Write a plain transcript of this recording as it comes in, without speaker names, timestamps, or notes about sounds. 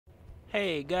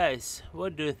Hey guys,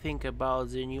 what do you think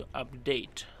about the new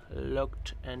update?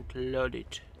 Locked and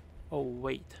loaded. Oh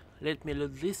wait, let me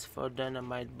load this for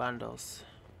dynamite bundles.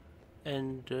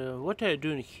 And what are you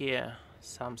doing here?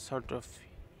 Some sort of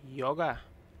yoga?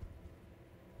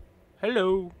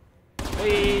 Hello!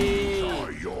 Hey!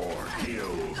 Are your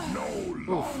hills no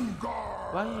longer?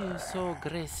 Why are you so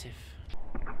aggressive?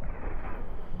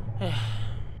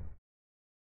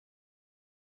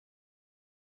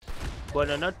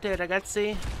 Buonanotte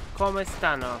ragazzi, come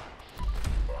stanno?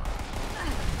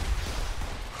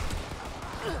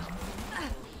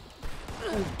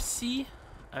 Oopsie,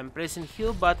 I'm pressing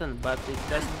heal button but it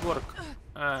doesn't work.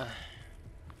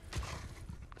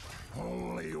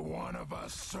 Only one of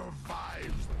us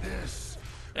survives this,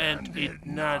 And it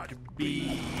not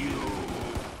be you.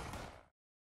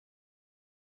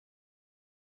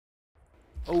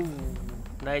 Oh,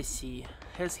 nicey.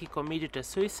 Has he committed a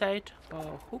suicide?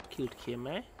 Oh, who killed him,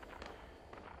 eh?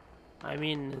 I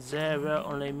mean, there were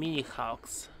only mini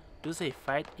Hulks. Do they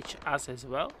fight each other as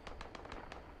well?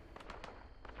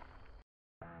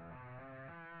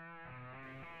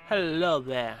 Hello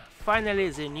there. Finally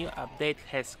the new update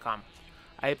has come.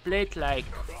 I played like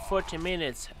 40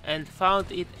 minutes and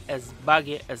found it as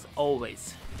buggy as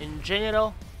always. In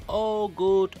general, all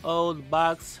good old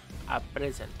bugs are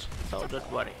present, so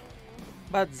don't worry.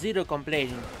 But zero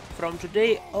complaining. From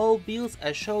today all builds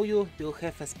I show you will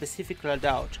have a specific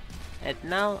loadout. And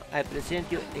now I present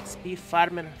you XP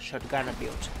Farmer Shotgun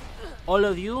build. All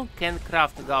of you can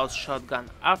craft Gauss shotgun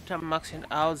after maxing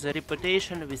out the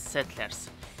reputation with settlers.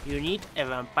 You need a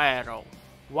vampire roll.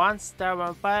 1-star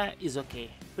vampire is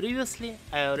okay. Previously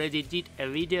I already did a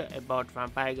video about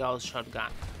vampire Gauss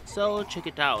shotgun, so check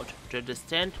it out to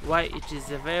understand why it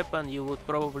is a weapon you would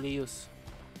probably use.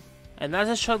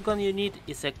 Another shotgun you need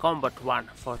is a combat one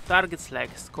for targets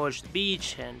like Scorched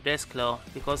Beach and Deathclaw,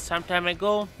 because some time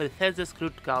ago Bethesda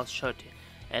screwed Gauss shotty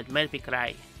and made me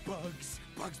cry. Bugs,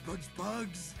 bugs, bugs,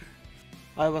 bugs.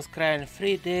 I was crying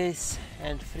 3 days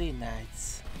and 3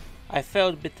 nights. I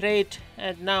felt betrayed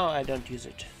and now I don't use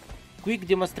it. Quick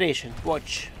demonstration,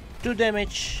 watch. 2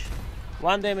 damage,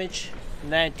 1 damage,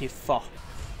 94.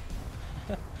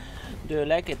 Do you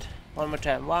like it? One more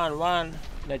time, 1,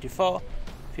 94,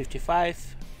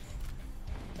 55,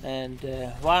 and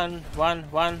 1.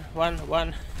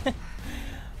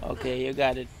 Okay, you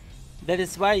got it. That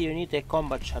is why you need a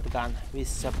combat shotgun with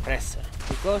suppressor,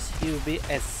 because you'll be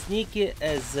as sneaky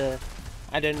as,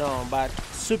 I don't know, but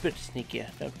super sneaky,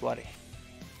 don't worry.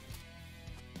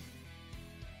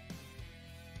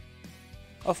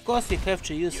 Of course you have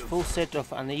to use full set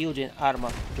of unyielding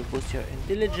armor to boost your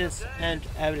intelligence and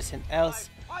everything else,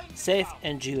 save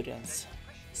endurance.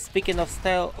 Speaking of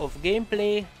style of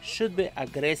gameplay, should be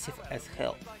aggressive as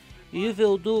hell. You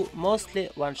will do mostly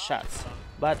one-shots,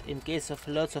 but in case of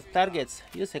lots of targets,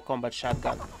 use a combat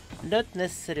shotgun. Not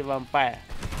necessarily vampire,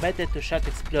 better to shot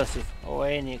explosive or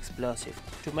any explosive,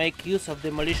 to make use of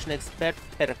demolition expert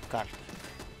perk card.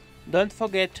 Don't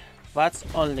forget VATS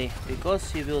only,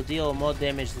 because you will deal more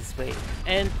damage this way,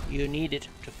 and you need it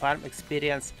to farm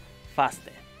experience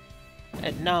faster.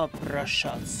 And now pro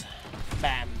shots.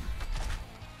 Bam!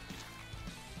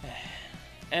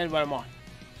 And one more.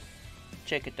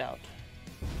 Check it out.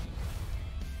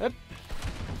 Up.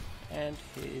 And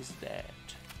he's dead.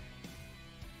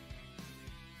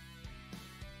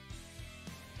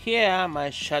 Here are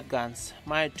my shotguns.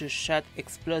 My 2-shot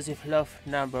explosive love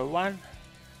number 1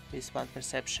 with 1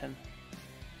 perception.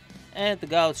 And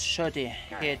Gauss shotty,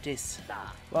 here it is.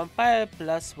 Vampire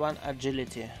plus 1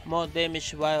 agility. More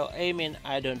damage while aiming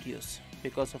I don't use,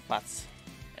 because of VATS.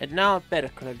 And now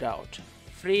perk loadout.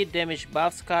 3 damage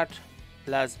buffs card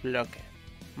plus blocker.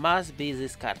 Must be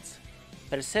these cards.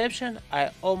 Perception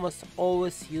I almost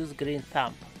always use green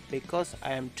thumb, because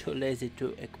I am too lazy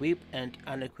to equip and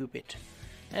unequip it.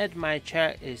 And my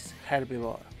chair is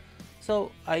herbivore,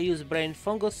 so I use brain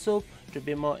fungus soup to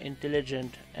be more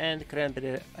intelligent and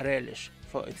cranberry relish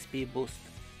for XP boost.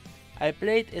 I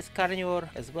played as carnivore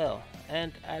as well,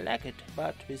 and I like it,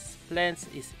 but with plants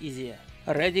is easier.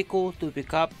 Radical to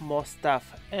pick up more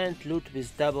stuff and loot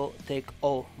with double take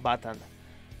all button.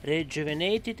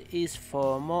 Rejuvenated is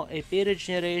for more AP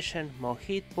regeneration, more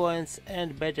hit points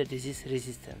and better disease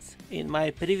resistance. In my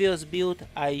previous build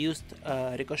I used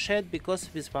Ricochet because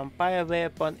with vampire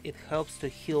weapon it helps to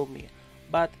heal me,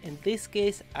 but in this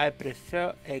case I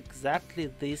prefer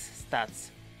exactly these stats.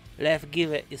 Life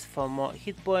Giver is for more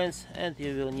hit points and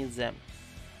you will need them.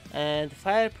 And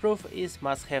Fireproof is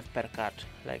must have per card,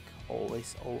 like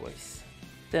always.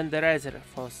 Tenderizer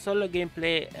for solo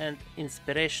gameplay and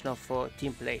inspirational for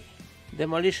team play.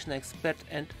 demolition expert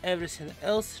and everything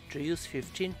else to use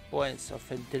 15 points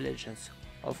of intelligence.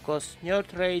 Of course,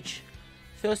 nerd rage,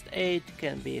 first aid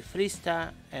can be 3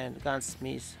 star and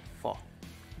gunsmith 4.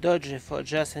 Dodgy for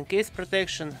just in case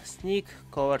protection, sneak,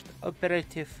 covert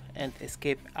operative and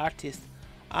escape artist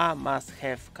are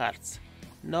must-have cards.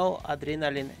 No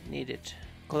adrenaline needed.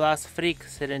 Class freak,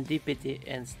 serendipity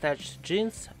and starch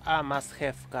jeans are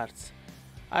must-have cards.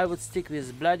 I would stick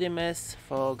with Bloody Mess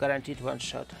for guaranteed one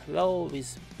shot. Low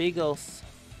with Beagles,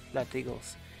 Blood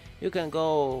Eagles. You can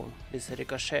go with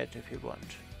Ricochet if you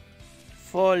want.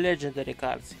 For legendary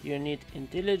cards you need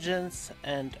intelligence,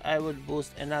 and I would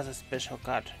boost another special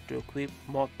card to equip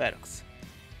more perks.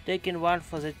 Taking one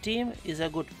for the team is a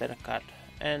good perk card,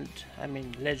 and I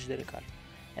mean legendary card,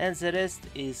 and the rest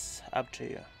is up to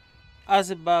you.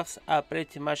 Other buffs are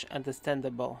pretty much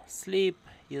understandable. Sleep,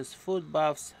 use food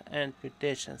buffs and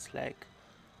mutations like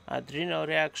adrenal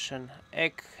reaction,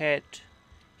 egghead.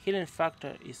 Healing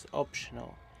factor is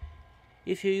optional.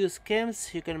 If you use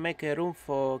chems, you can make a room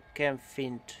for chem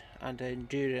feint under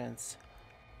endurance.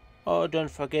 Or don't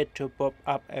forget to pop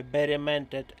up a berry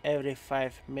mended every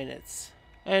 5 minutes.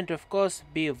 And of course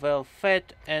be well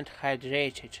fed and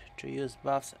hydrated to use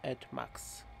buffs at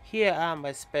max. Here are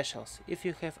my specials. If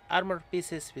you have armor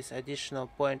pieces with additional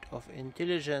point of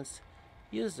intelligence,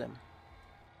 use them.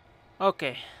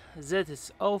 Okay, that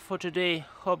is all for today.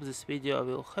 Hope this video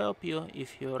will help you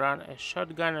if you run a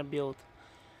shotgun build.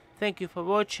 Thank you for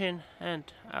watching, and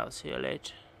I'll see you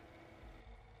later.